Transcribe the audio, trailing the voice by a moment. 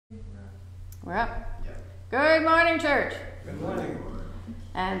We're up. Yep. Good morning, church. Good morning.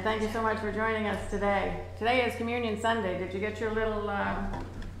 And thank you so much for joining us today. Today is Communion Sunday. Did you get your little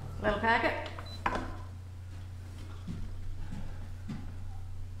packet?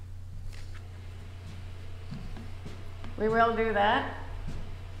 We will do that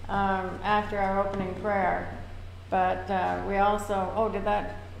after our opening prayer. But we also, oh, did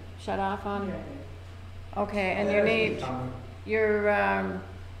that shut off on? Yeah. Okay, and you need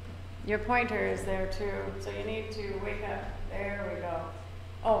your pointer is there too, so you need to wake up. There we go.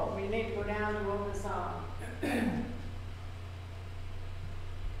 Oh, we need to go down to move the song.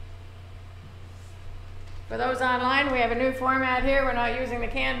 For those online, we have a new format here. We're not using the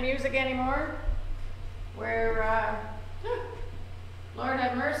canned music anymore. We're, Lord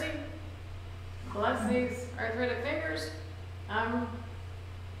have mercy. Bless these arthritic fingers. I'm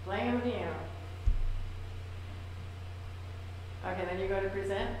playing the piano. Okay, then you go to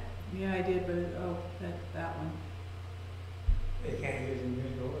present. Yeah, I did, but that one. They can't use the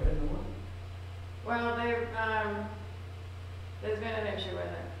music over here no more? Well, there's been an issue with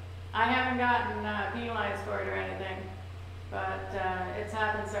it. I haven't gotten penalized for it or anything, but it's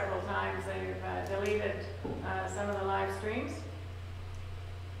happened several times. They've deleted some of the live streams.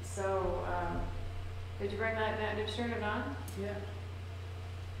 So, did you bring that down? Did you turn it on? Yeah.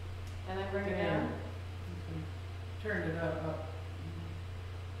 And then bring it down? Okay. Turned it up.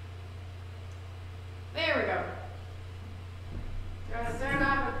 There we go. We're going to start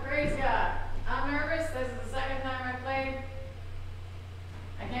off with Praise God. I'm nervous. This is the second time I've played.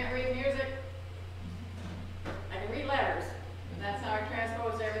 I can't read music. I can read letters. And that's how I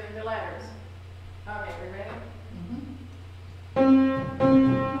transpose everything to letters. Okay, we ready?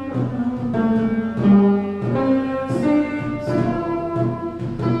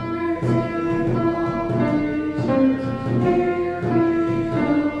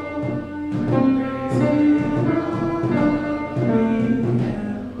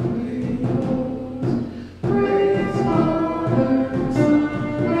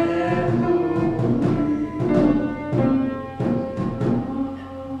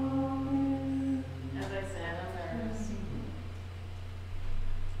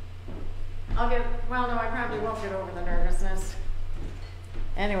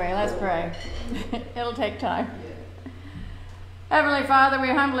 Anyway, let's pray. It'll take time. Heavenly Father, we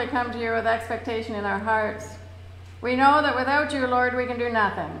humbly come to you with expectation in our hearts. We know that without you, Lord, we can do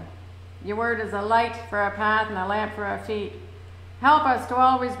nothing. Your word is a light for our path and a lamp for our feet. Help us to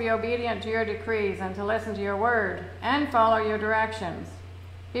always be obedient to your decrees and to listen to your word and follow your directions.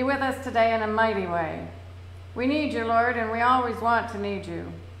 Be with us today in a mighty way. We need you, Lord, and we always want to need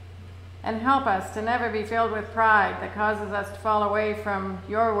you. And help us to never be filled with pride that causes us to fall away from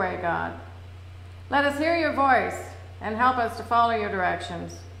your way, God. Let us hear your voice and help us to follow your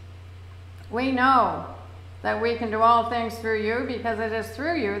directions. We know that we can do all things through you because it is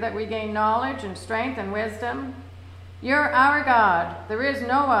through you that we gain knowledge and strength and wisdom. You're our God. There is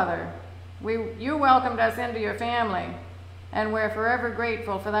no other. You welcomed us into your family, and we're forever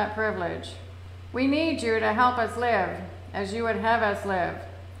grateful for that privilege. We need you to help us live as you would have us live,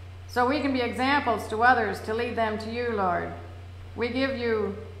 so we can be examples to others to lead them to you, Lord. We give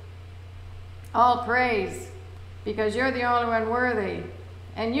you all praise because you're the only one worthy,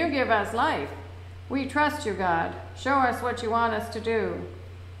 and you give us life. We trust you, God. Show us what you want us to do.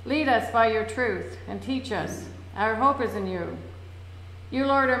 Lead us by your truth and teach us. Our hope is in you. You,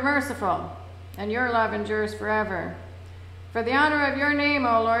 Lord, are merciful, and your love endures forever. For the honor of your name,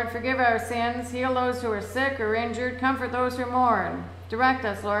 O Lord, forgive our sins, heal those who are sick or injured, comfort those who mourn. Direct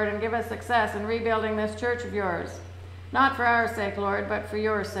us, Lord, and give us success in rebuilding this church of yours. Not for our sake, Lord, but for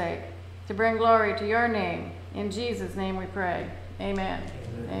your sake, to bring glory to your name. In Jesus' name we pray. Amen.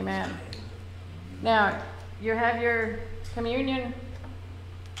 Amen. Amen. Now, you have your communion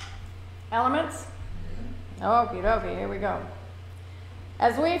elements? Okie dokie, here we go.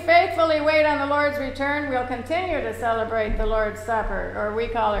 As we faithfully wait on the Lord's return, we'll continue to celebrate the Lord's Supper, or we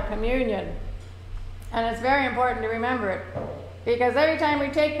call it communion. And it's very important to remember it, because every time we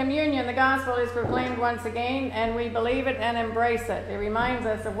take communion, the gospel is proclaimed once again, and we believe it and embrace it. It reminds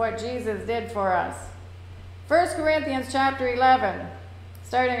us of what Jesus did for us. 1 Corinthians chapter 11,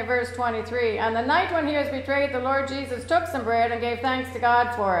 starting at verse 23. On the night when he was betrayed, the Lord Jesus took some bread and gave thanks to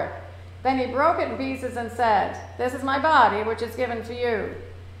God for it. Then he broke it in pieces and said, "This is my body, which is given for you.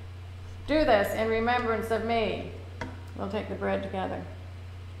 Do this in remembrance of me." We'll take the bread together.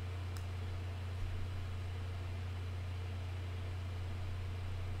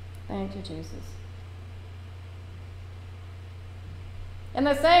 Thank you, Jesus. In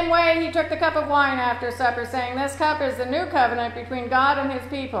the same way, he took the cup of wine after supper, saying, "This cup is the new covenant between God and his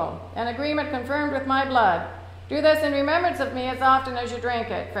people, an agreement confirmed with my blood. Do this in remembrance of me as often as you drink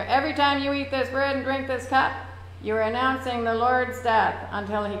it. For every time you eat this bread and drink this cup, you are announcing the Lord's death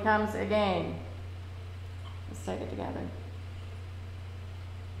until he comes again." Let's take it together.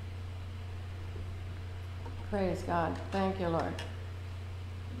 Praise God. Thank you, Lord.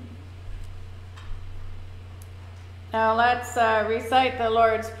 Now let's recite the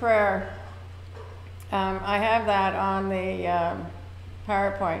Lord's Prayer. I have that on the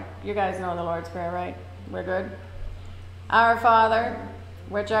PowerPoint. You guys know the Lord's Prayer, right? We're good? Our Father,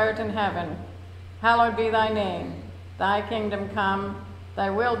 which art in heaven, hallowed be thy name. Thy kingdom come, thy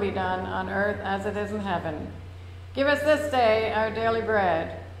will be done on earth as it is in heaven. Give us this day our daily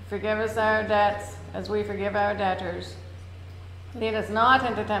bread. Forgive us our debts as we forgive our debtors. Lead us not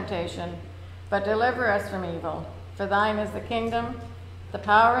into temptation, but deliver us from evil. For thine is the kingdom, the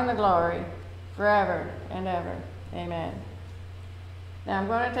power, and the glory, forever and ever. Amen. Now I'm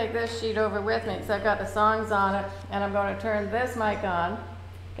going to take this sheet over with me because I've got the songs on it, and I'm going to turn this mic on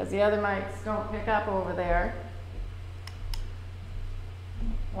because the other mics don't pick up over there.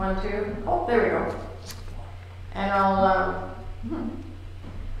 1, 2. Oh, there we go. And I'll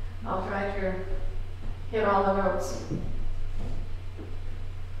try to hit all the notes.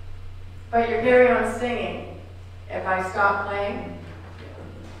 But you carry on singing if I stop playing.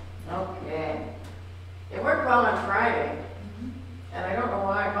 Okay. It worked well on Friday. And I don't know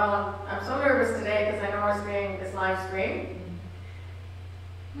why. Well, I'm so nervous today because I know it's being this live stream.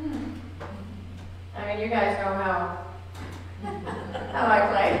 I mean, you guys know how I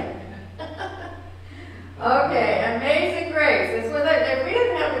play. Okay, Amazing Grace. It's with it. If we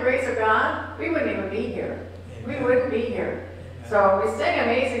didn't have the grace of God, we wouldn't even be here. We wouldn't be here. So we sing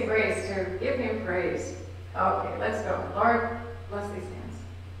Amazing Grace to give him praise. Okay, let's go. Lord, bless these hands.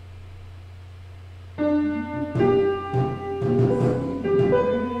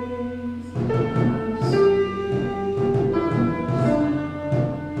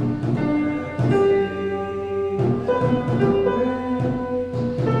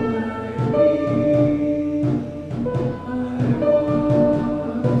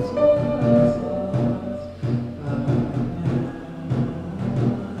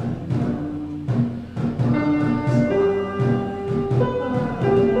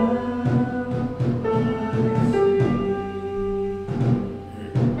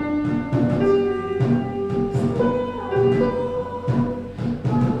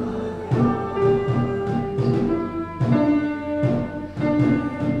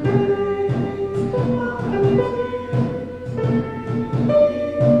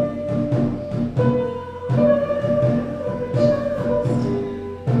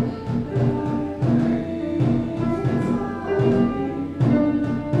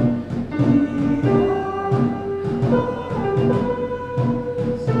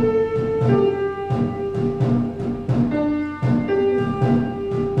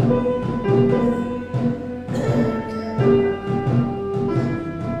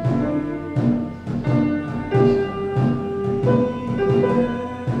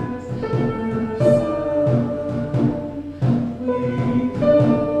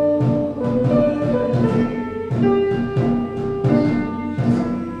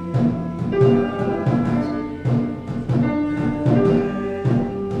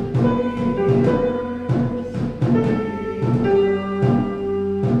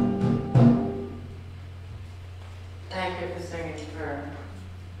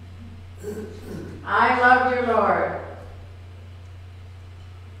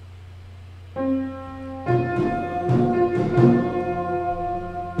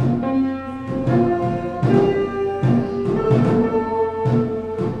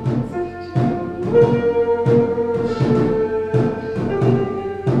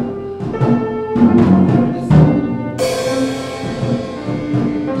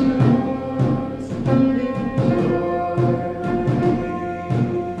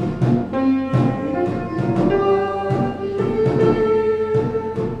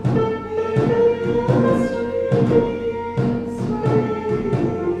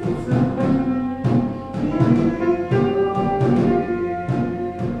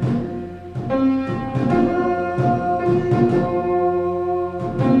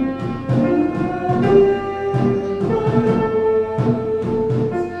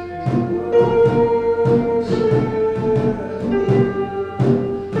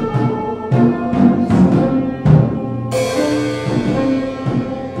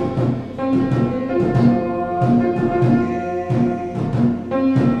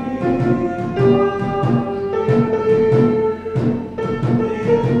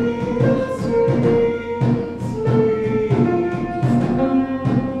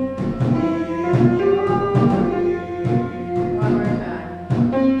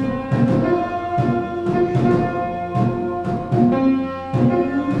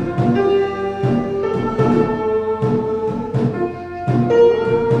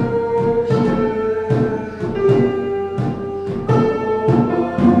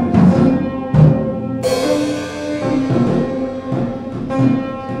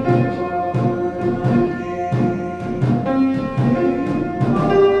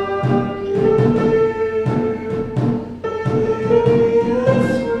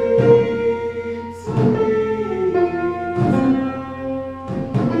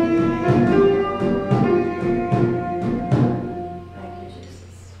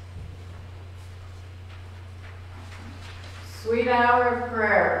 Sweet hour of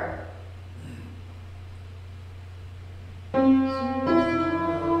prayer.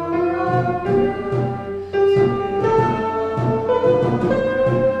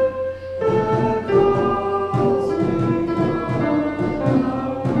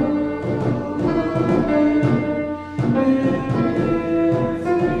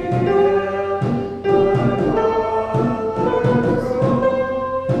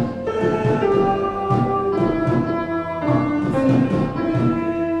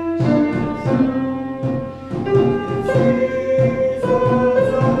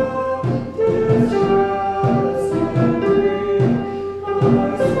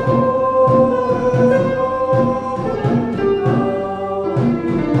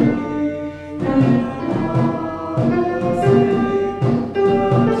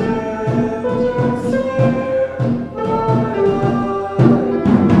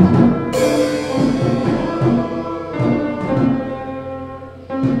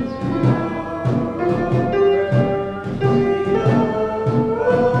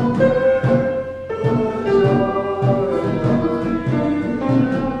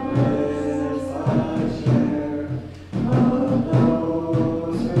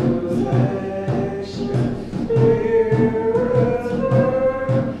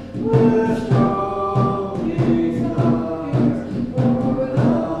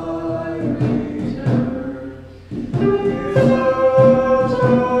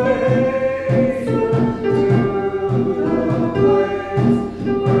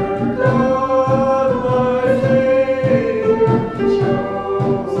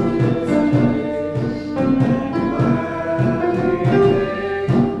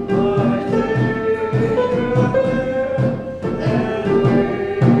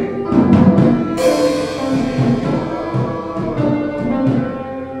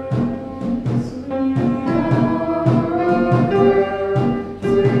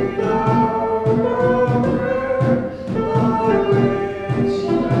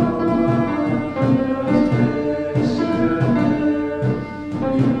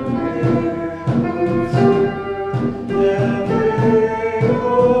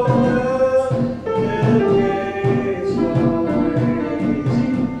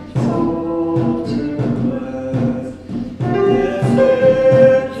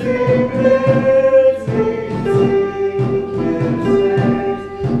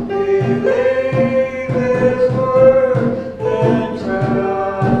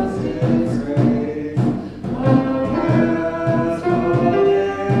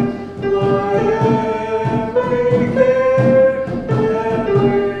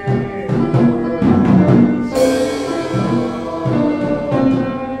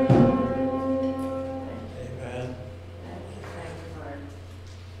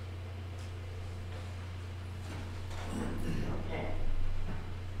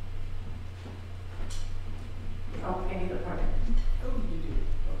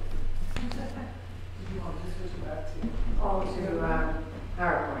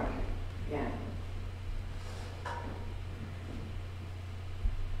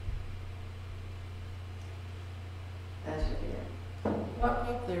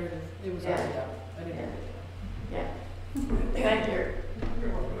 Oh, there it is. It was already up. I didn't get it. Yeah. Thank you.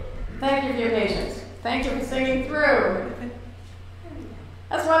 Thank you for your patience. Thank you for singing through.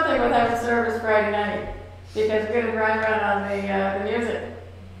 That's one thing with having service Friday night, because we're going to run on the music.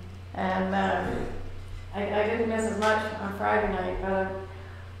 And I didn't miss as much on Friday night, but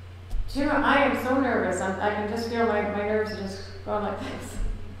you know, I am so nervous. I can just feel my nerves are just going like this.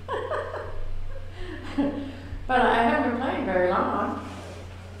 But I haven't been playing very long,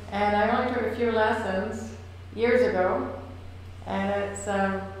 and I only took a few lessons years ago, and it's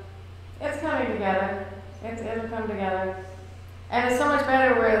coming together. It'll come together, and it's so much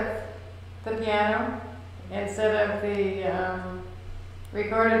better with the piano instead of the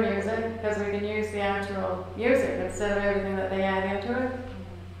recorded music, because we can use the actual music instead of everything that they add into it.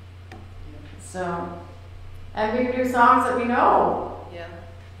 So, and we can do songs that we know. Yeah.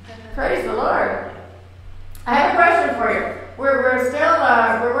 Praise the Lord. I have a question for you. We're still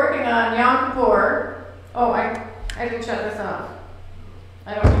we're working on Yom Kippur. Oh, I didn't shut this off.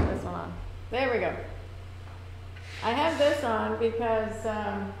 I don't have this one on. There we go. I have this on because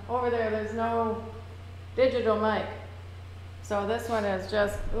over there's no digital mic. So this one is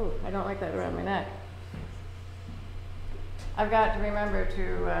just, ooh, I don't like that around my neck. I've got to remember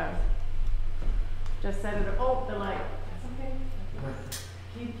to just set it, oh, the light. That's okay.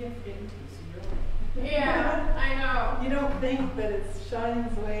 Keep forgetting to, so you're okay. Yeah, I know. You don't think that it's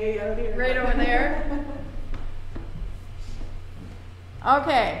shining way out here. Right over there.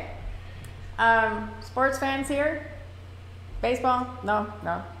 Okay. Sports fans here? Baseball? No,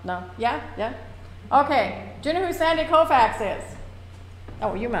 no, no. Yeah, yeah. Okay. Do you know who Sandy Koufax is?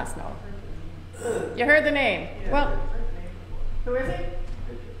 Oh, you must know. You heard the name. Well, who is he?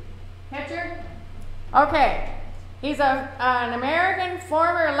 Pitcher? Okay. He's an American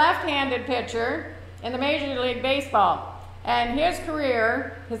former left-handed pitcher in the Major League Baseball. And his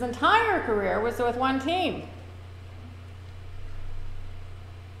career, his entire career, was with one team.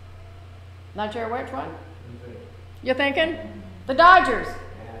 Not sure which one? You're thinking? The Dodgers.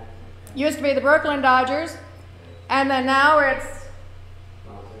 Used to be the Brooklyn Dodgers. And then now it's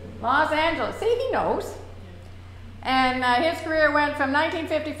Los Angeles. See, he knows. And his career went from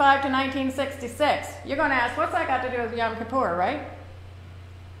 1955 to 1966. You're going to ask, what's that got to do with Yom Kippur, right?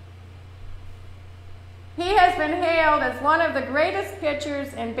 He has been hailed as one of the greatest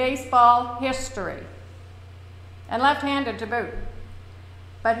pitchers in baseball history. And left-handed to boot.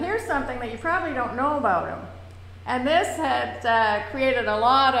 But here's something that you probably don't know about him. And this had created a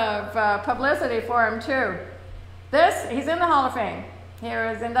lot of publicity for him too. He's in the Hall of Fame. He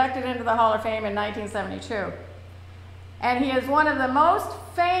was inducted into the Hall of Fame in 1972. And he is one of the most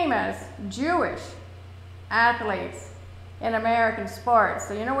famous Jewish athletes in American sports.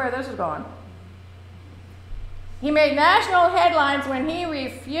 So you know where this is going. He made national headlines when he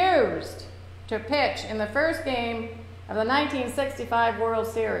refused to pitch in the first game of the 1965 World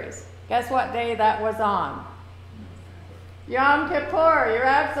Series. Guess what day that was on? Yom Kippur, you're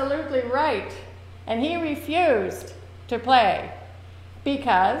absolutely right. And he refused to play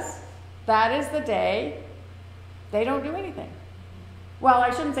because that is the day they don't do anything. Well, I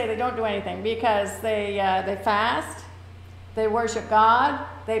shouldn't say they don't do anything because they fast, they worship God,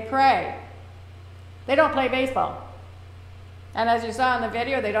 they pray. They don't play baseball. And as you saw in the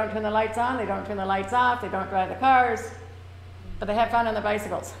video, they don't turn the lights on, they don't turn the lights off, they don't drive the cars, but they have fun on the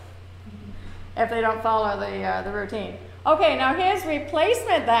bicycles if they don't follow the routine. Okay, now his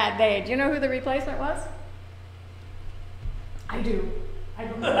replacement that day, do you know who the replacement was? I do. I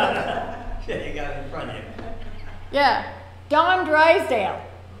believe that. Yeah, you got it in front of you. Yeah, Don Drysdale.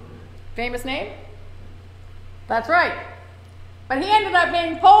 Famous name? That's right. But he ended up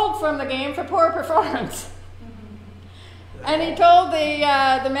being pulled from the game for poor performance. And he told the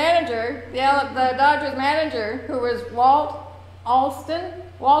manager, the Dodgers manager, who was Walter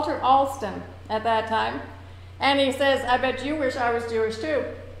Alston at that time, and he says, I bet you wish I was Jewish too.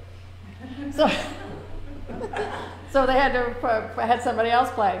 So they had to had somebody else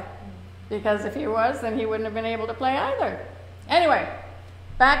play, because if he was, then he wouldn't have been able to play either. Anyway,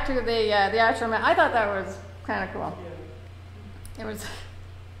 back to the actual match. I thought that was kind of cool. It was.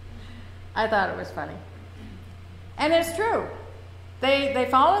 I thought it was funny, and it's true. They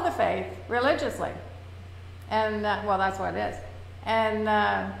follow the faith religiously, and well, that's what it is.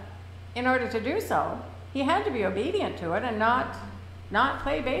 And in order to do so, he had to be obedient to it and not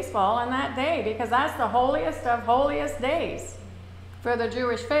play baseball on that day, because that's the holiest of holiest days for the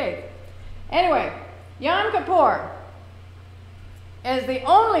Jewish faith. Anyway, Yom Kippur is the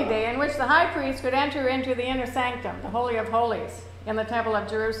only day in which the high priest could enter into the inner sanctum, the Holy of Holies, in the Temple of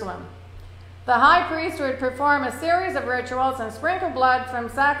Jerusalem. The high priest would perform a series of rituals and sprinkle blood from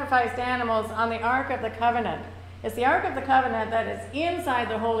sacrificed animals on the Ark of the Covenant. It's the Ark of the Covenant that is inside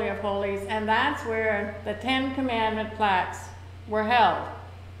the Holy of Holies, and that's where the 10 Commandment plaques were held.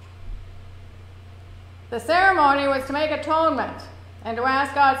 The ceremony was to make atonement and to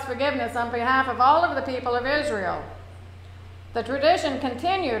ask God's forgiveness on behalf of all of the people of Israel. The tradition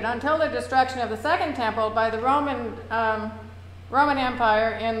continued until the destruction of the Second Temple by the Roman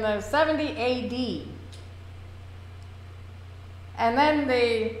Empire in the 70 AD. And then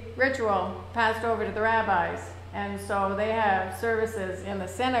the ritual passed over to the rabbis, and so they have services in the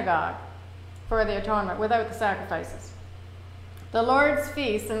synagogue for the atonement without the sacrifices. The Lord's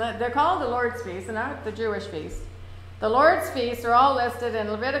feasts, and they're called the Lord's feasts and not the Jewish feasts. The Lord's feasts are all listed in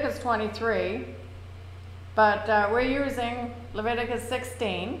Leviticus 23, but we're using Leviticus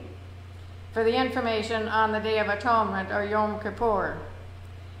 16 for the information on the Day of Atonement, or Yom Kippur.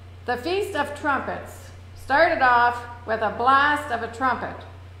 The Feast of Trumpets started off with a blast of a trumpet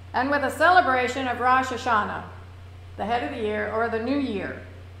and with a celebration of Rosh Hashanah, the head of the year, or the new year.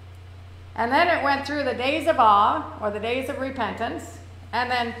 And then it went through the days of awe, or the days of repentance,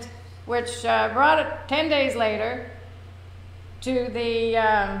 and then which brought it 10 days later to the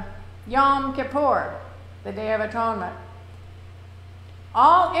Yom Kippur, the Day of Atonement.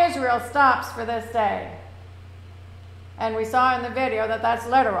 All Israel stops for this day. And we saw in the video that that's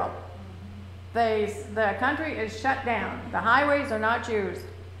literal. The country is shut down. The highways are not used.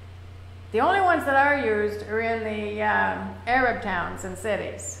 The only ones that are used are in the Arab towns and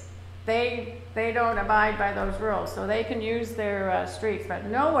cities. they don't abide by those rules. So they can use their streets, but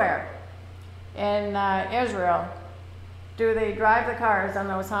nowhere in Israel do they drive the cars on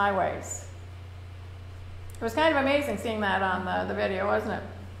those highways. It was kind of amazing seeing that on the video, wasn't it?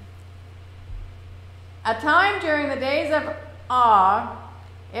 A time during the days of awe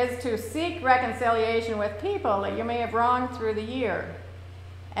is to seek reconciliation with people that you may have wronged through the year,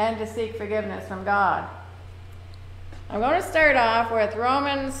 and to seek forgiveness from God. I'm going to start off with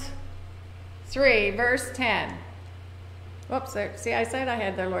Romans 3, verse 10. Whoops, see, I said I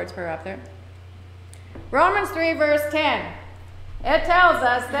had the Lord's Prayer up there. Romans 3, verse 10. It tells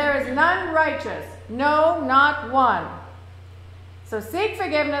us there is none righteous, no, not one. So seek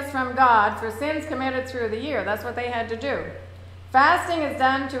forgiveness from God for sins committed through the year. That's what they had to do. Fasting is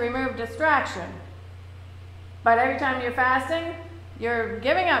done to remove distraction. But every time you're fasting, you're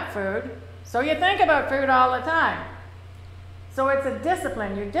giving up food, so you think about food all the time. So it's a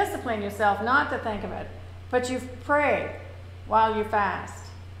discipline. You discipline yourself not to think of it, but you pray while you fast.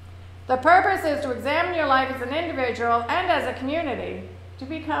 The purpose is to examine your life as an individual and as a community to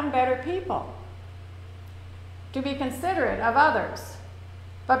become better people, to be considerate of others.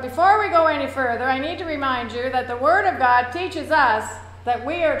 But before we go any further, I need to remind you that the Word of God teaches us that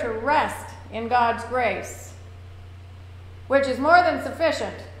we are to rest in God's grace, which is more than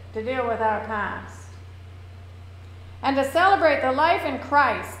sufficient to deal with our past, and to celebrate the life in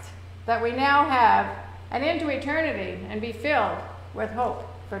Christ that we now have and into eternity, and be filled with hope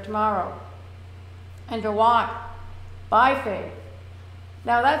for tomorrow, and to walk by faith.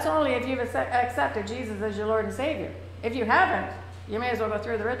 Now that's only if you've accepted Jesus as your Lord and Savior. If you haven't, you may as well go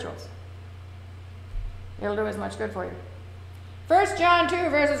through the rituals. It'll do as much good for you. 1 John 2,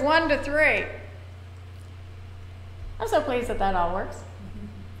 verses 1 to 3. I'm so pleased that that all works.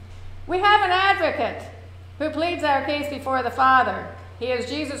 We have an advocate who pleads our case before the Father. He is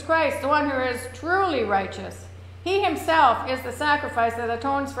Jesus Christ, the one who is truly righteous. He himself is the sacrifice that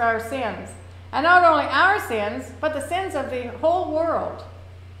atones for our sins, and not only our sins, but the sins of the whole world.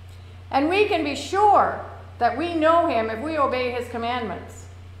 And we can be sure that we know him if we obey his commandments.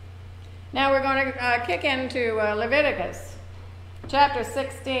 Now we're going to kick into Leviticus chapter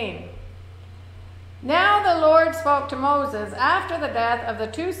 16. Now the Lord spoke to Moses after the death of the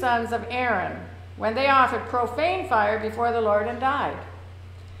two sons of Aaron, when they offered profane fire before the Lord and died.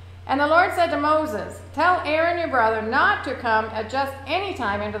 And the Lord said to Moses, "Tell Aaron your brother not to come at just any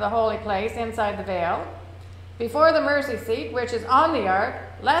time into the holy place inside the veil, before the mercy seat which is on the ark,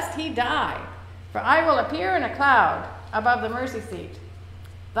 lest he die. For I will appear in a cloud above the mercy seat.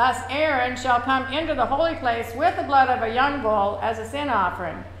 Thus Aaron shall come into the holy place with the blood of a young bull as a sin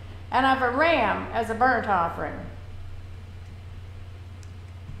offering, and of a ram as a burnt offering.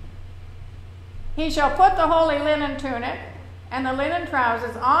 He shall put the holy linen tunic and the linen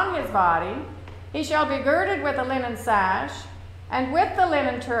trousers on his body. He shall be girded with a linen sash, and with the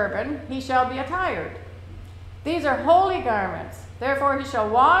linen turban he shall be attired. These are holy garments. Therefore he shall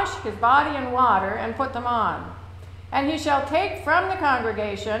wash his body in water and put them on. And he shall take from the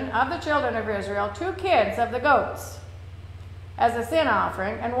congregation of the children of Israel 2 kids of the goats as a sin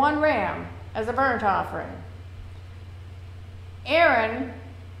offering, and 1 ram as a burnt offering. Aaron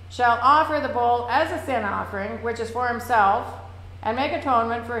shall offer the bull as a sin offering, which is for himself, and make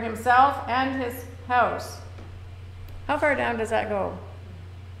atonement for himself and his house." How far down does that go?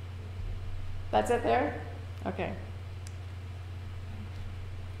 That's it there? Okay.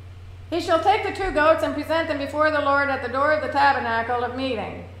 "He shall take the 2 goats and present them before the Lord at the door of the tabernacle of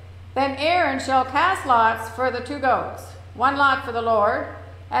meeting. Then Aaron shall cast lots for the 2 goats, 1 lot for the Lord,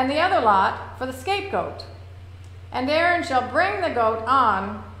 and the other lot for the scapegoat. And Aaron shall bring the goat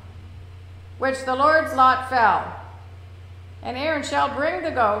on which the Lord's lot fell. And Aaron shall bring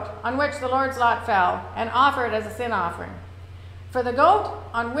the goat on which the Lord's lot fell, and offer it as a sin offering. For the goat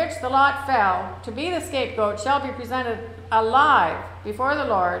on which the lot fell, to be the scapegoat, shall be presented alive before the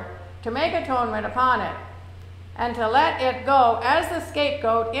Lord, to make atonement upon it, and to let it go as the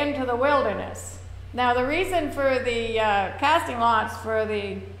scapegoat into the wilderness." Now the reason for the casting lots for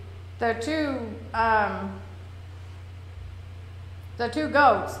the two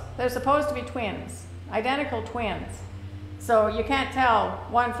goats, they're supposed to be twins, identical twins. So you can't tell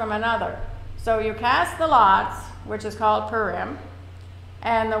one from another. So you cast the lots, which is called Purim,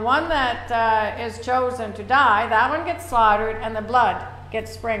 and the one that is chosen to die, that one gets slaughtered and the blood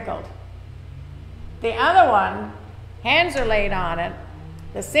gets sprinkled. The other one, hands are laid on it,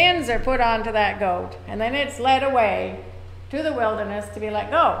 the sins are put onto that goat, and then it's led away to the wilderness to be let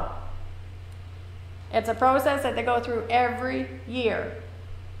go. It's a process that they go through every year.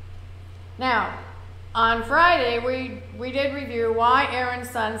 Now, On Friday, we did review why Aaron's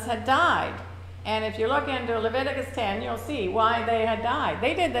sons had died. And if you look into Leviticus 10, you'll see why they had died.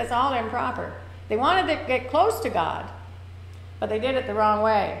 They did this all improper. They wanted to get close to God, but they did it the wrong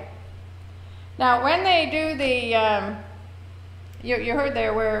way. Now, when they do the, you heard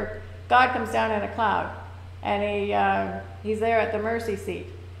there where God comes down in a cloud, and he's there at the mercy seat.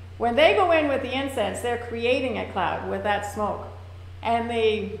 When they go in with the incense, they're creating a cloud with that smoke. And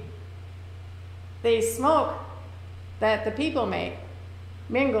the smoke that the people make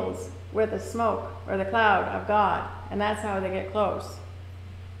mingles with the smoke or the cloud of God, and that's how they get close.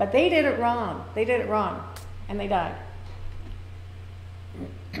 But they did it wrong. They did it wrong, and they died.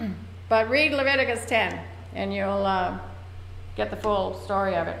 But read Leviticus 10, and you'll get the full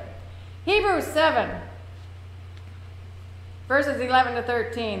story of it. Hebrews 7, verses 11 to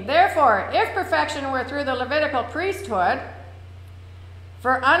 13. Therefore, if perfection were through the Levitical priesthood,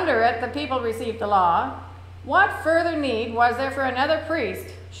 for under it the people received the law, what further need was there for another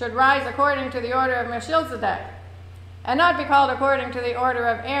priest should rise according to the order of Melchizedek, and not be called according to the order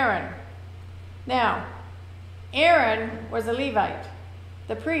of Aaron? Now, Aaron was a Levite.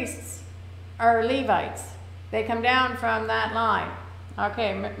 The priests are Levites. They come down from that line.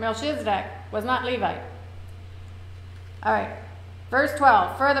 Okay, Melchizedek was not Levite. All right, verse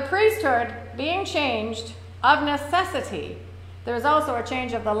 12. For the priesthood being changed of necessity, there is also a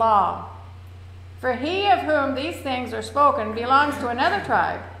change of the law. For he of whom these things are spoken belongs to another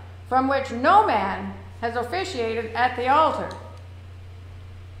tribe, from which no man has officiated at the altar.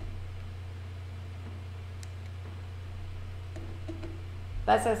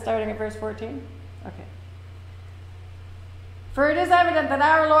 That says starting at verse 14? Okay. For it is evident that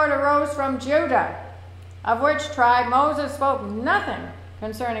our Lord arose from Judah, of which tribe Moses spoke nothing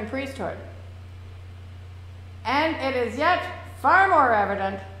concerning priesthood. And it is yet far more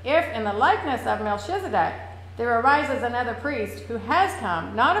evident if, in the likeness of Melchizedek, there arises another priest who has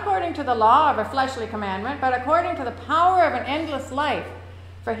come, not according to the law of a fleshly commandment, but according to the power of an endless life.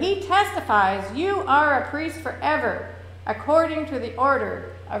 For he testifies, you are a priest forever, according to the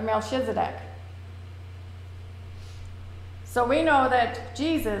order of Melchizedek. So we know that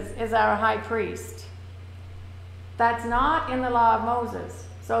Jesus is our high priest. That's not in the law of Moses.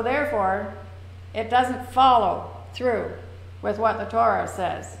 So therefore, it doesn't follow through with what the Torah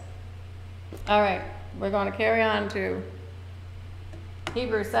says. All right, we're going to carry on to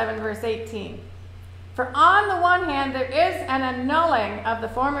Hebrews 7, verse 18. For on the one hand, there is an annulling of the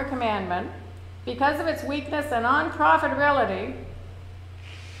former commandment because of its weakness and unprofitability,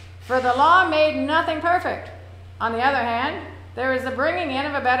 for the law made nothing perfect. On the other hand, there is the bringing in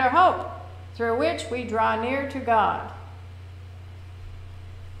of a better hope, through which we draw near to God.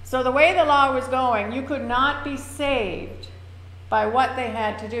 So the way the law was going, you could not be saved by what they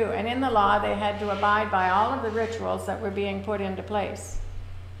had to do. And in the law, they had to abide by all of the rituals that were being put into place.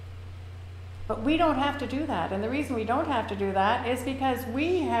 But we don't have to do that. And the reason we don't have to do that is because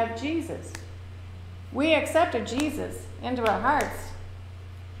we have Jesus. We accepted Jesus into our hearts.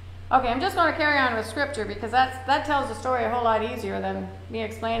 Okay, I'm just going to carry on with scripture because that tells the story a whole lot easier than me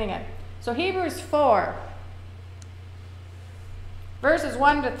explaining it. So Hebrews 4, verses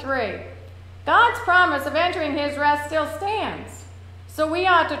 1 to 3. God's promise of entering his rest still stands. So we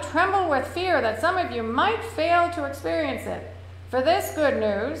ought to tremble with fear that some of you might fail to experience it. For this good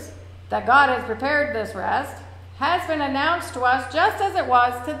news, that God has prepared this rest, has been announced to us just as it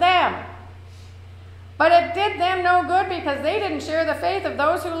was to them. But it did them no good because they didn't share the faith of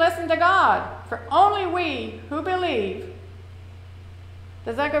those who listened to God. For only we who believe.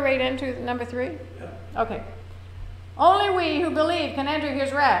 Does that go right into number 3? Yeah. Okay. Only we who believe can enter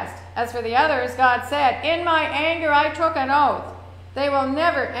his rest. As for the others, God said, in my anger I took an oath. They will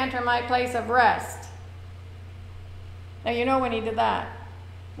never enter my place of rest. Now you know when he did that.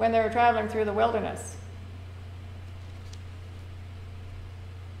 When they were traveling through the wilderness.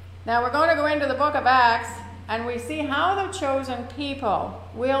 Now we're going to go into the book of Acts, and we see how the chosen people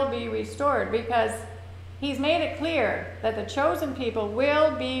will be restored, because he's made it clear that the chosen people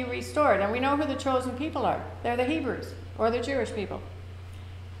will be restored. And we know who the chosen people are. They're the Hebrews, or the Jewish people.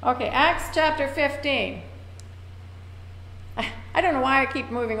 Okay, Acts chapter 15. I don't know why I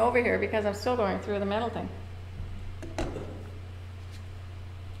keep moving over here, because I'm still going through the metal thing.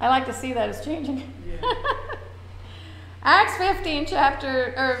 I like to see that it's changing. Yeah. Acts 15,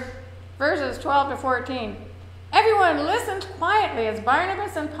 verses 12 to 14. Everyone listened quietly as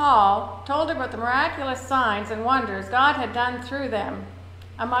Barnabas and Paul told about the miraculous signs and wonders God had done through them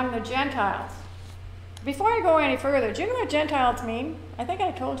among the Gentiles. Before I go any further, do you know what Gentiles mean? I think I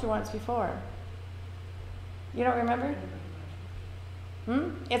told you once before. You don't remember?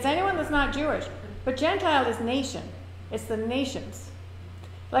 It's anyone that's not Jewish. But Gentile is nation. It's the nations.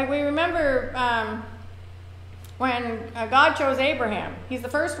 Like we remember when God chose Abraham, he's the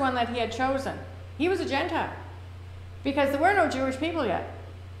first one that he had chosen. He was a Gentile because there were no Jewish people yet.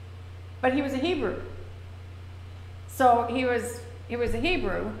 But he was a Hebrew. So he was a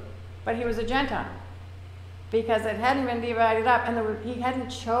Hebrew, but he was a Gentile because it hadn't been divided up and he hadn't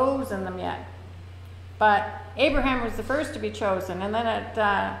chosen them yet. But Abraham was the first to be chosen, and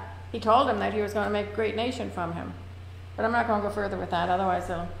then he told him that he was going to make a great nation from him. But I'm not going to go further with that, otherwise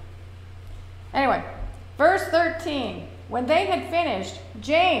it'll... Anyway, verse 13. When they had finished,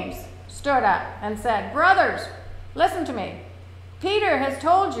 James stood up and said, "Brothers, listen to me. Peter has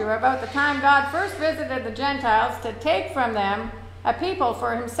told you about the time God first visited the Gentiles to take from them a people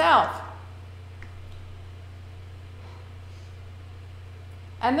for himself.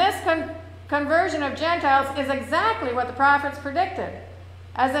 And this conversion of Gentiles is exactly what the prophets predicted.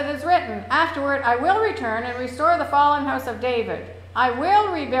 As it is written, afterward I will return and restore the fallen house of David. I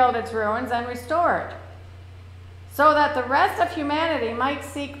will rebuild its ruins and restore it, so that the rest of humanity might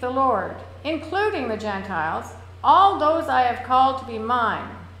seek the Lord, including the Gentiles, all those I have called to be mine.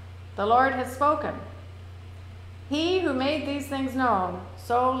 The Lord has spoken. He who made these things known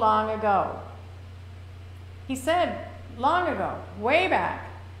so long ago." He said long ago, way back,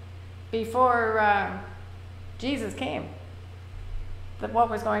 before Jesus came, that what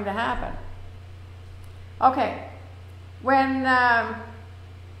was going to happen. Okay, when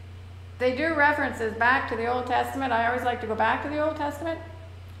they do references back to the Old Testament, I always like to go back to the Old Testament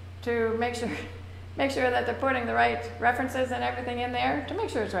to make sure that they're putting the right references and everything in there, to make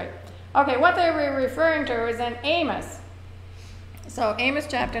sure it's right. Okay, what they were referring to is in Amos. So Amos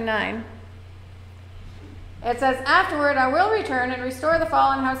chapter 9. It says, "Afterward I will return and restore the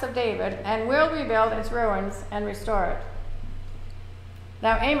fallen house of David, and will rebuild its ruins and restore it."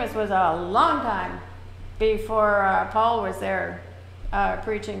 Now Amos was a long time before Paul was there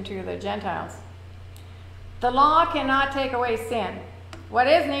preaching to the Gentiles. "The law cannot take away sin. What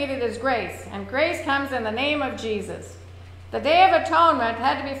is needed is grace, and grace comes in the name of Jesus. The Day of Atonement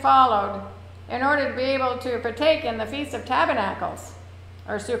had to be followed in order to be able to partake in the Feast of Tabernacles,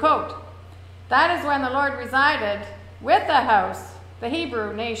 or Sukkot. That is when the Lord resided with the house, the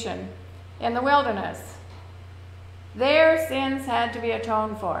Hebrew nation, in the wilderness. Their sins had to be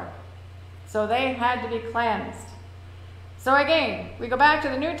atoned for, so they had to be cleansed. So again, we go back to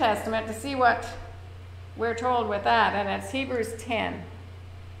the New Testament to see what we're told with that, and it's Hebrews 10,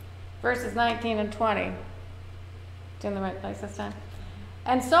 verses 19 and 20. It's in the right place this time.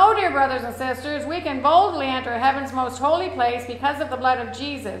 "And so, dear brothers and sisters, we can boldly enter heaven's most holy place because of the blood of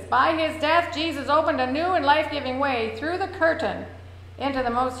Jesus. By his death, Jesus opened a new and life-giving way through the curtain into the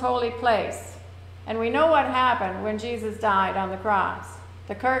most holy place." And we know what happened when Jesus died on the cross.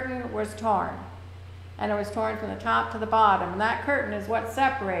 The curtain was torn, and it was torn from the top to the bottom. And that curtain is what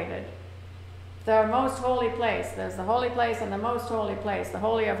separated the most holy place. There's the holy place and the most holy place, the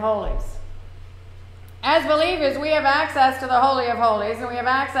Holy of Holies. As believers, we have access to the Holy of Holies, and we have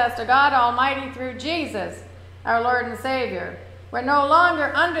access to God Almighty through Jesus, our Lord and Savior. We're no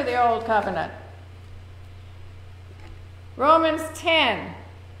longer under the old covenant. Romans 10,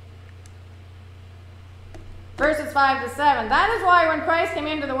 verses 5 to 7. "That is why when Christ came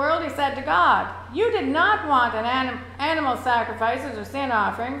into the world, he said to God, 'You did not want an animal sacrifices or sin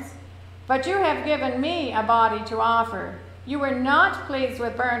offerings, but you have given me a body to offer. You were not pleased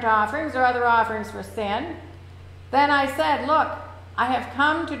with burnt offerings or other offerings for sin. Then I said, look, I have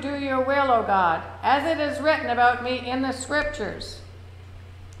come to do your will, O God, as it is written about me in the Scriptures.'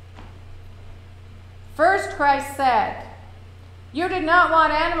 First Christ said, 'You did not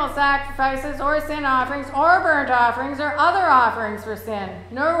want animal sacrifices or sin offerings or burnt offerings or other offerings for sin,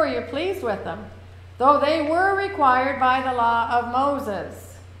 nor were you pleased with them, though they were required by the law of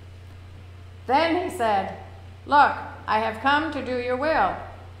Moses.' Then he said, 'Look, I have come to do your will.'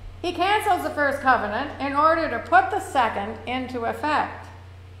 He cancels the first covenant in order to put the second into effect.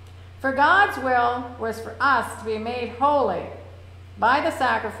 For God's will was for us to be made holy by the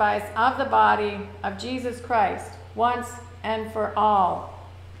sacrifice of the body of Jesus Christ once and for all.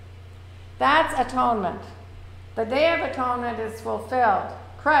 That's atonement. The Day of Atonement is fulfilled.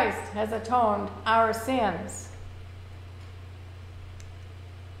 Christ has atoned our sins.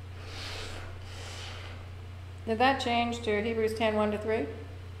 Did that change to Hebrews 10, 1 to 3?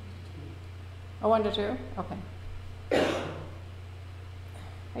 Oh, 1 to 2? Okay.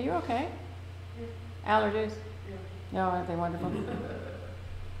 Are you okay? Allergies? No, aren't they wonderful?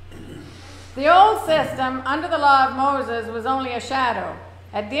 The old system under the law of Moses was only a shadow,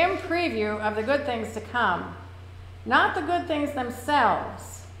 a dim preview of the good things to come, not the good things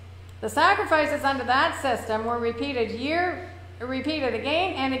themselves. The sacrifices under that system were repeated again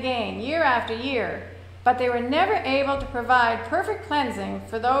and again, year after year, but they were never able to provide perfect cleansing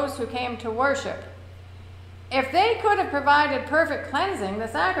for those who came to worship. If they could have provided perfect cleansing, the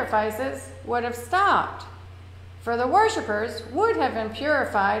sacrifices would have stopped, for the worshippers would have been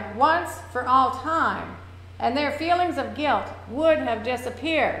purified once for all time, and their feelings of guilt would have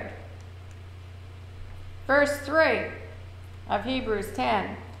disappeared. Verse 3 of Hebrews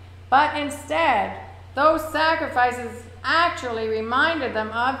 10. But instead, those sacrifices actually reminded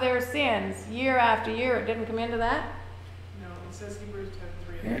them of their sins year after year. It didn't come into that? No, it says Hebrews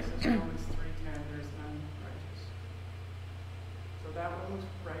 10:3, and it says Romans 3:10, there's none righteous. So that one was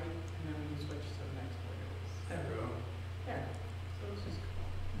right, and then when you switch to the next one, it was There we go. there. So it's just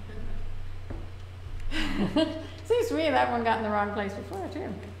Seems to me that one got in the wrong place before,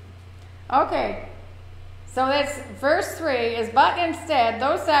 too. Okay. So that's verse 3 is, but instead,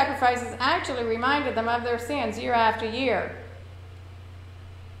 those sacrifices actually reminded them of their sins year after year.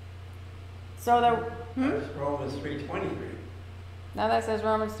 So the That's Romans 3:23. now that says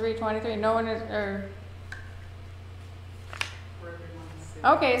Romans 3:23. No one is for everyone's sin.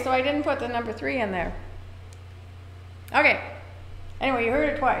 okay. So I didn't put the number 3 in there. Okay. Anyway, you heard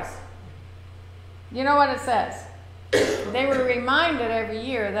it twice. You know what it says? They were reminded every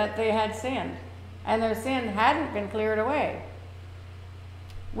year that they had sinned, and their sin hadn't been cleared away.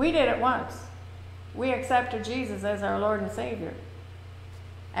 We did it once. We accepted Jesus as our Lord and Savior,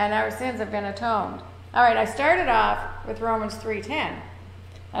 and our sins have been atoned. All right, I started off with Romans 3:10,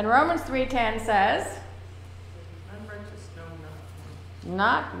 and Romans 3:10 says, Unrighteous, no, not one.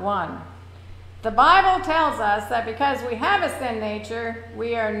 not one. The Bible tells us that because we have a sin nature,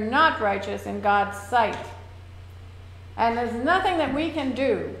 we are not righteous in God's sight. And there's nothing that we can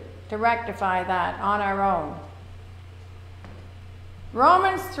do to rectify that on our own.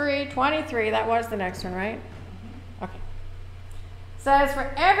 Romans 3:23, that was the next one, right? Okay. Says,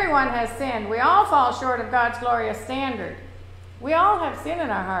 for everyone has sinned. We all fall short of God's glorious standard. We all have sin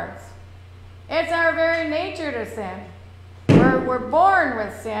in our hearts. It's our very nature to sin. We're born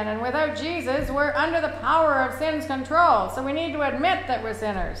with sin, and without Jesus, we're under the power of sin's control. So we need to admit that we're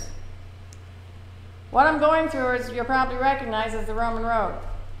sinners. What I'm going through is, you'll probably recognize, as the Roman road.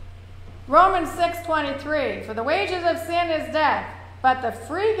 Romans 6:23, for the wages of sin is death, but the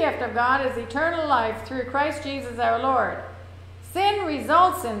free gift of God is eternal life through Christ Jesus our Lord. Sin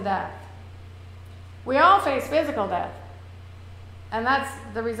results in death. We all face physical death, and that's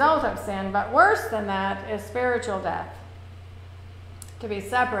the result of sin, but worse than that is spiritual death, to be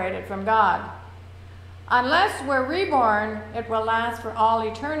separated from God. Unless we're reborn, it will last for all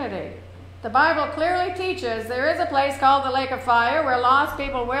eternity. The Bible clearly teaches there is a place called the lake of fire where lost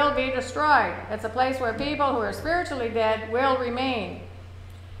people will be destroyed. It's a place where people who are spiritually dead will remain.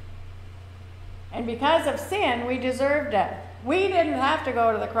 And because of sin, we deserve death. We didn't have to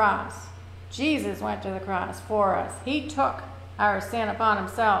go to the cross. Jesus went to the cross for us. He took our sin upon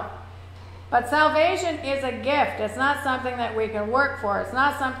himself. But salvation is a gift. It's not something that we can work for. It's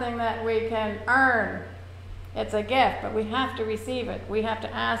not something that we can earn. It's a gift, but we have to receive it. We have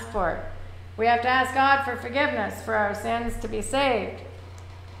to ask for it. We have to ask God for forgiveness for our sins to be saved.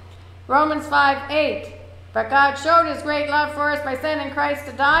 Romans 5:8. But God showed his great love for us by sending Christ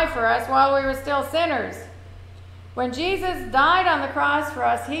to die for us while we were still sinners. When Jesus died on the cross for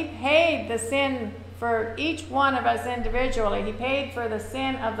us, he paid the sin for each one of us individually. He paid for the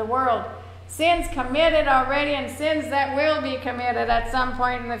sin of the world. Sins committed already and sins that will be committed at some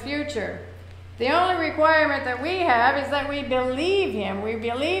point in the future. The only requirement that we have is that we believe him. We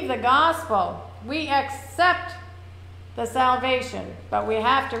believe the gospel. We accept the salvation, but we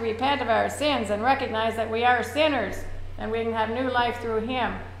have to repent of our sins and recognize that we are sinners and we can have new life through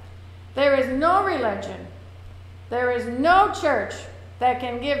him. There is no religion, there is no church that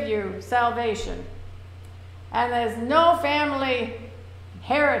can give you salvation. And there's no family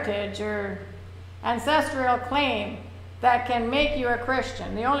heritage or ancestral claim that can make you a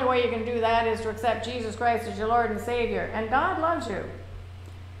Christian. The only way you can do that is to accept Jesus Christ as your Lord and Savior. And God loves you.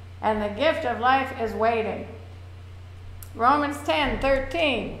 And the gift of life is waiting. Romans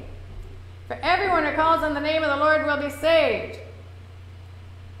 10:13. For everyone who calls on the name of the Lord will be saved.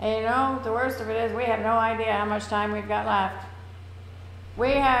 And you know, the worst of it is we have no idea how much time we've got left.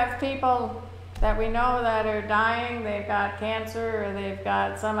 We have people that we know that are dying. They've got cancer, or they've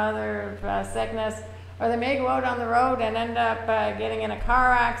got some other sickness, or they may go out on the road and end up getting in a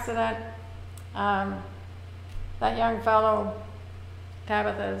car accident. That young fellow,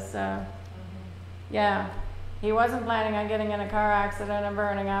 Tabitha's, he wasn't planning on getting in a car accident and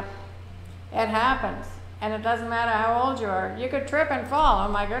burning up. It happens. And it doesn't matter how old you are. You could trip and fall.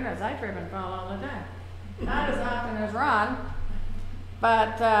 Oh my goodness, I trip and fall all the time. Not as often as Ron,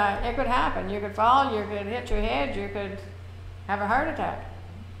 but it could happen. You could fall, you could hit your head, you could have a heart attack.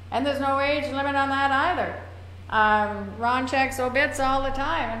 And there's no age limit on that either. Ron checks obits all the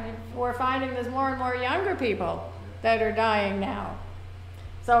time, and we're finding there's more and more younger people that are dying now.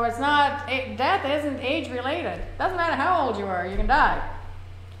 So it's not, death isn't age related. Doesn't matter how old you are, you can die.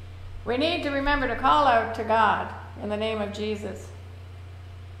 We need to remember to call out to God in the name of Jesus.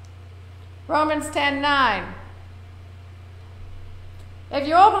 Romans 10:9. If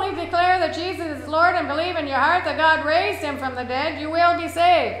you openly declare that Jesus is Lord and believe in your heart that God raised him from the dead, you will be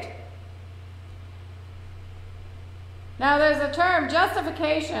saved. Now there's a term,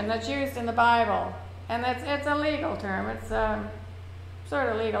 justification, that's used in the Bible. And it's a legal term. It's sort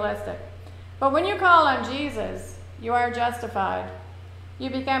of legalistic. But when you call on Jesus, you are justified. You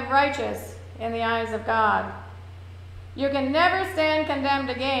become righteous in the eyes of God. You can never stand condemned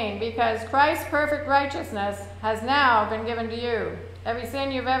again because Christ's perfect righteousness has now been given to you. Every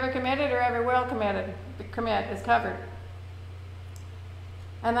sin you've ever committed or ever will commit is covered.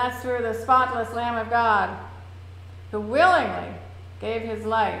 And that's through the spotless Lamb of God, who willingly gave his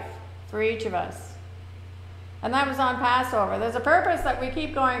life for each of us. And that was on Passover. There's a purpose that we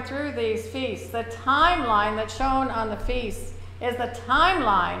keep going through these feasts. The timeline that's shown on the feasts is the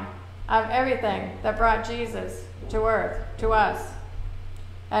timeline of everything that brought Jesus to earth, to us,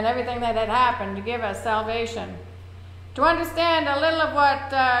 and everything that had happened to give us salvation. To understand a little of what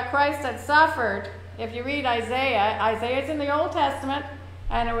Christ had suffered, if you read Isaiah's in the Old Testament,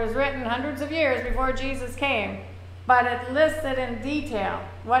 and it was written hundreds of years before Jesus came, but it listed in detail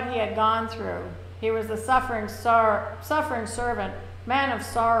what he had gone through. He was the suffering servant, man of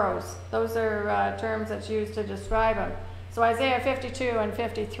sorrows. Those are terms that's used to describe him. So Isaiah 52 and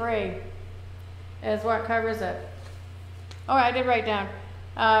 53 is what covers it. Oh, I did write down.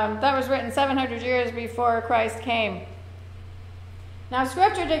 That was written 700 years before Christ came. Now,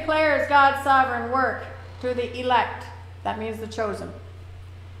 Scripture declares God's sovereign work to the elect. That means the chosen.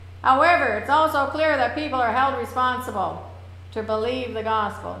 However, it's also clear that people are held responsible to believe the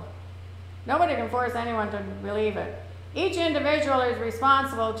gospel. Nobody can force anyone to believe it. Each individual is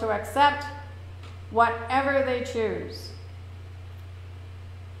responsible to accept whatever they choose.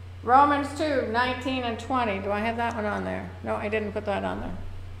 Romans 2:19 and 20. Do I have that one on there? No, I didn't put that on there.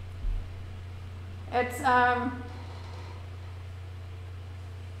 It's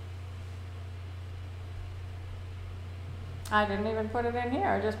I didn't even put it in here.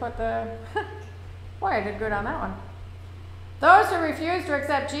 I just put the boy, I did good on that one. Those who refuse to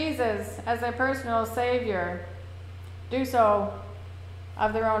accept Jesus as their personal Savior do so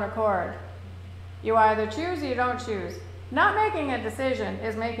of their own accord. You either choose or you don't choose. Not making a decision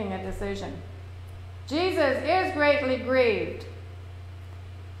is making a decision. Jesus is greatly grieved.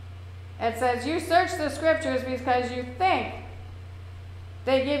 It says, you search the Scriptures because you think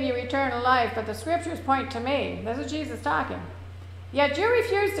they give you eternal life, but the Scriptures point to me. This is Jesus talking. Yet you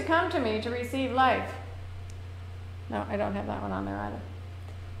refuse to come to me to receive life. No, I don't have that one on there either.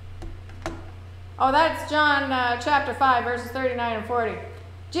 Oh, that's John chapter 5, verses 39 and 40.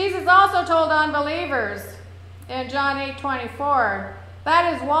 Jesus also told unbelievers in John 8:24,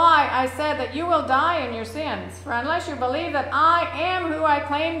 that is why I said that you will die in your sins. For unless you believe that I am who I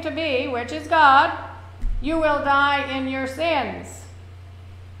claim to be, which is God, you will die in your sins.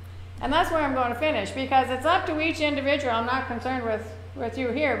 And that's where I'm going to finish, because it's up to each individual. I'm not concerned with you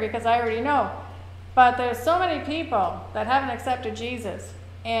here, because I already know. But there's so many people that haven't accepted Jesus,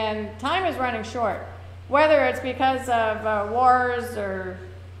 and time is running short. Whether it's because of wars or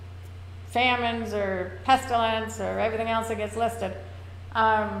famines or pestilence or everything else that gets listed,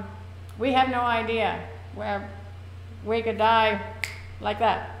 we have no idea where we could die like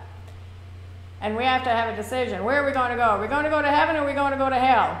that. And we have to have a decision. Where are we going to go? Are we going to go to heaven or are we going to go to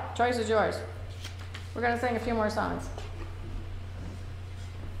hell? Choice is yours. We're going to sing a few more songs.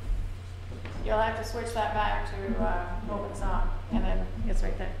 You'll have to switch that back to open song, and then it's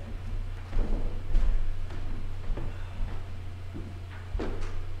right there.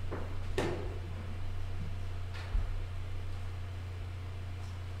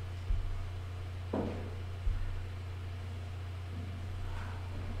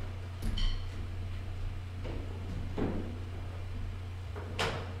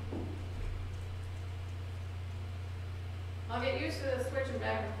 I'll get used to the switching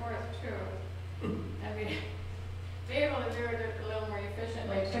back and forth too. And be able to do it a little more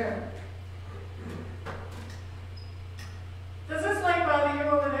efficiently too. Does this light bother you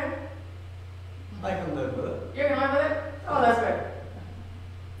over there? I can live with it. You can live with it? Oh, that's good.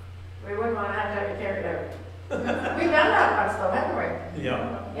 We wouldn't want to have you carried out.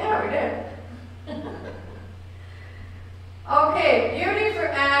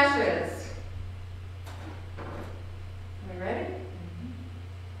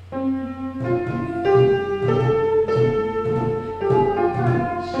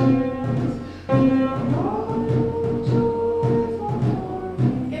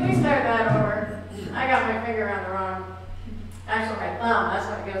 got my finger on the wrong, actually my thumb, that's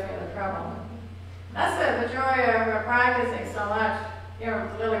what gives me the trouble. That's the joy of practicing so much, you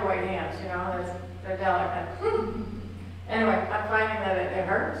know, lily white hands, you know, they're delicate. Anyway, I'm finding that it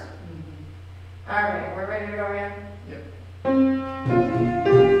hurts. All right, we're ready to go again? Yep.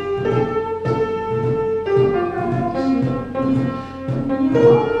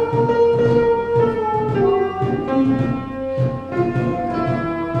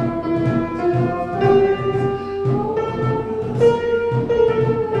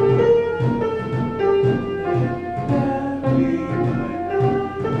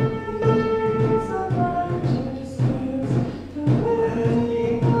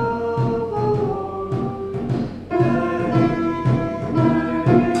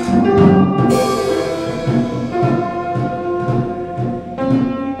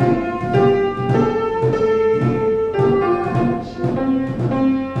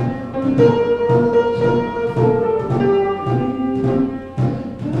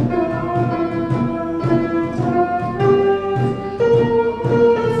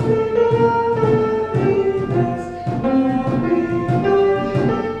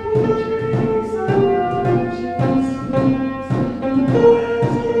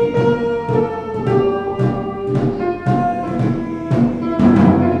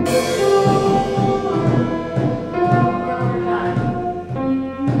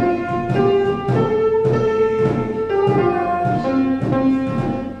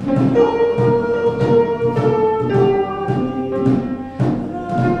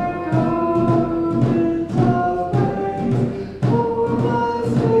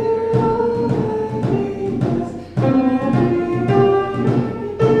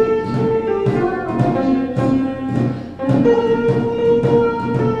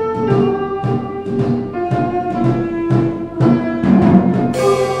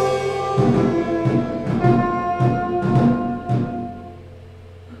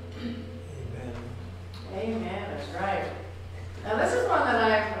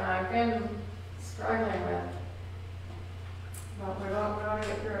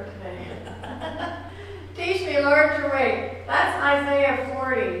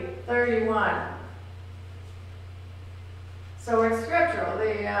 So it's scriptural.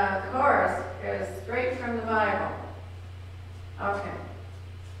 The chorus is straight from the Bible. Okay.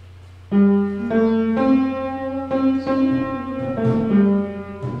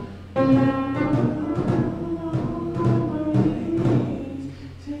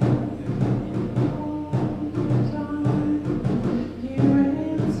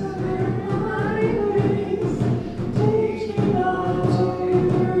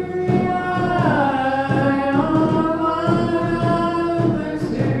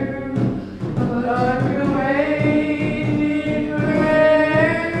 Praise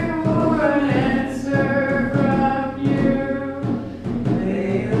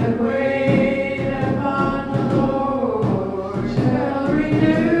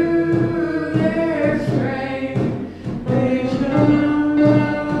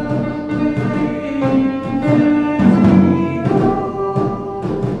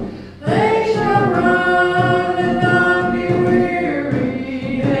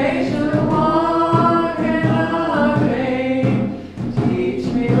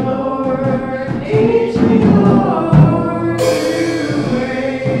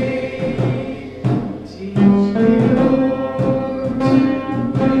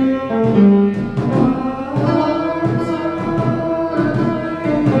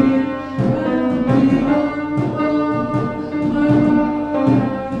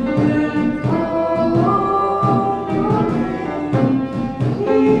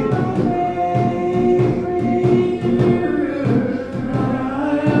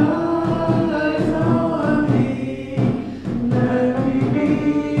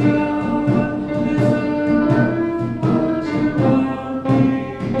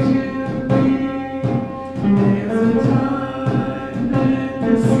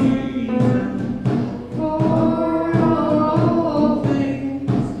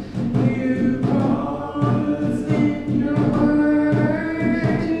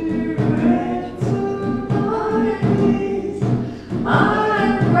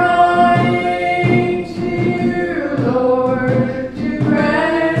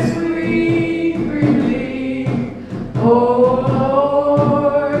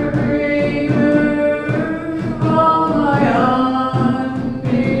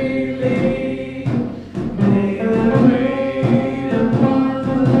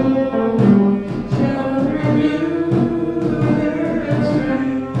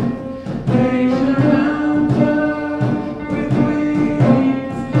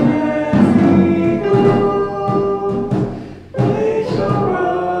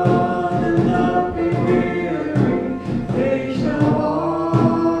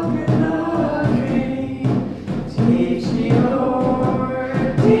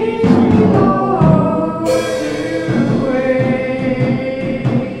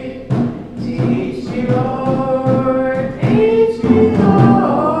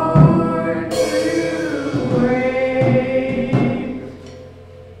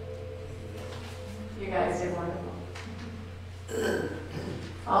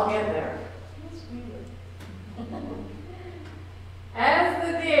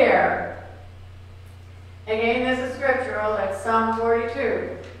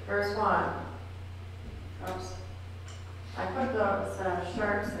verse 1. Oops. I put those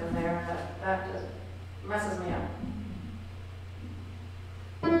sharps in there, that just messes me up.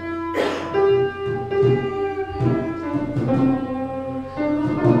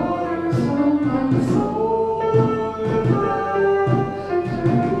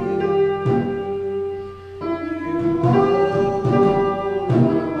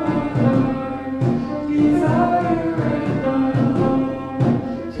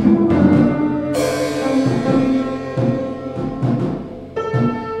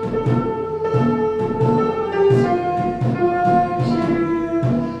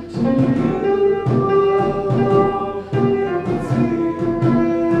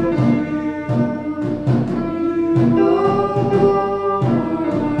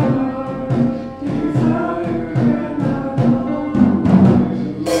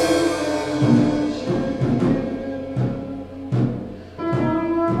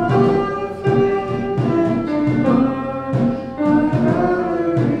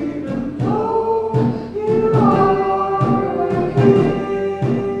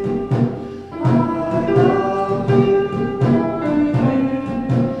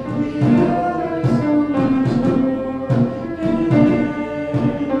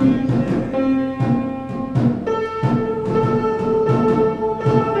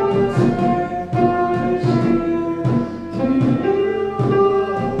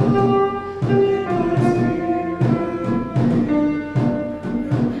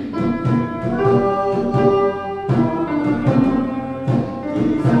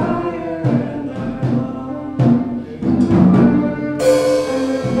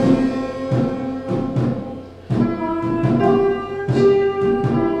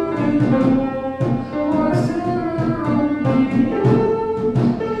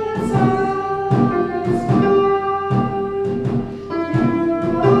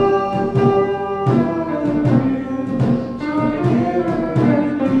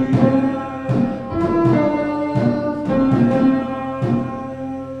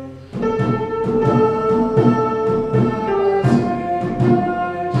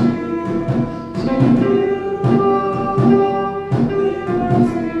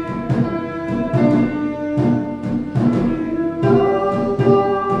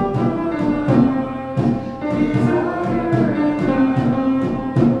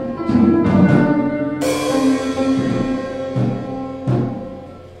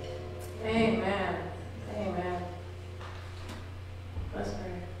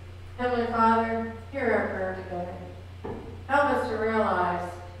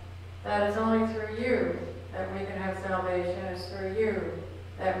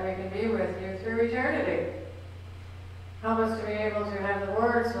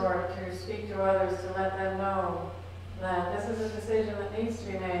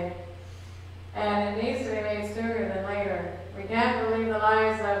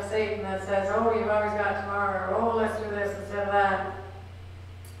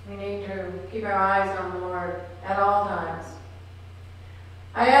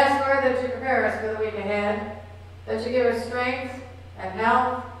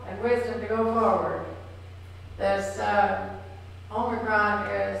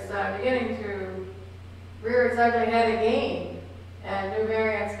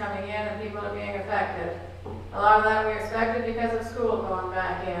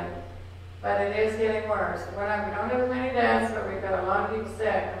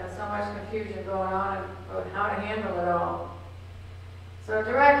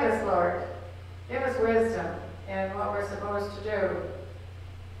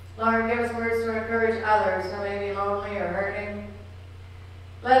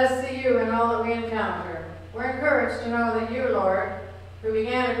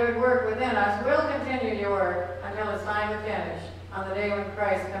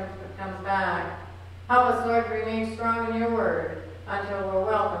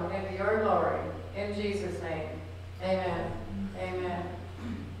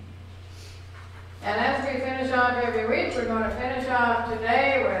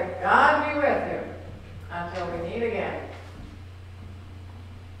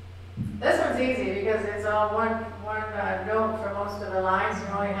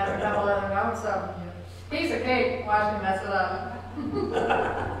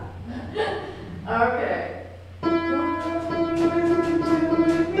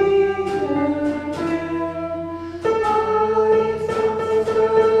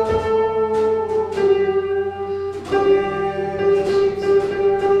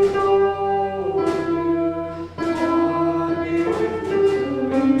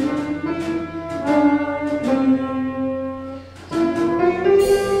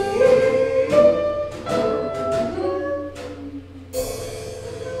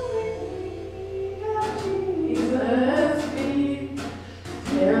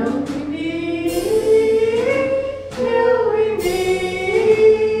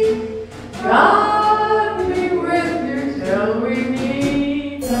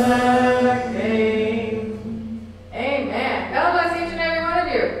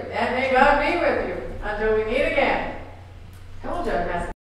 do we need a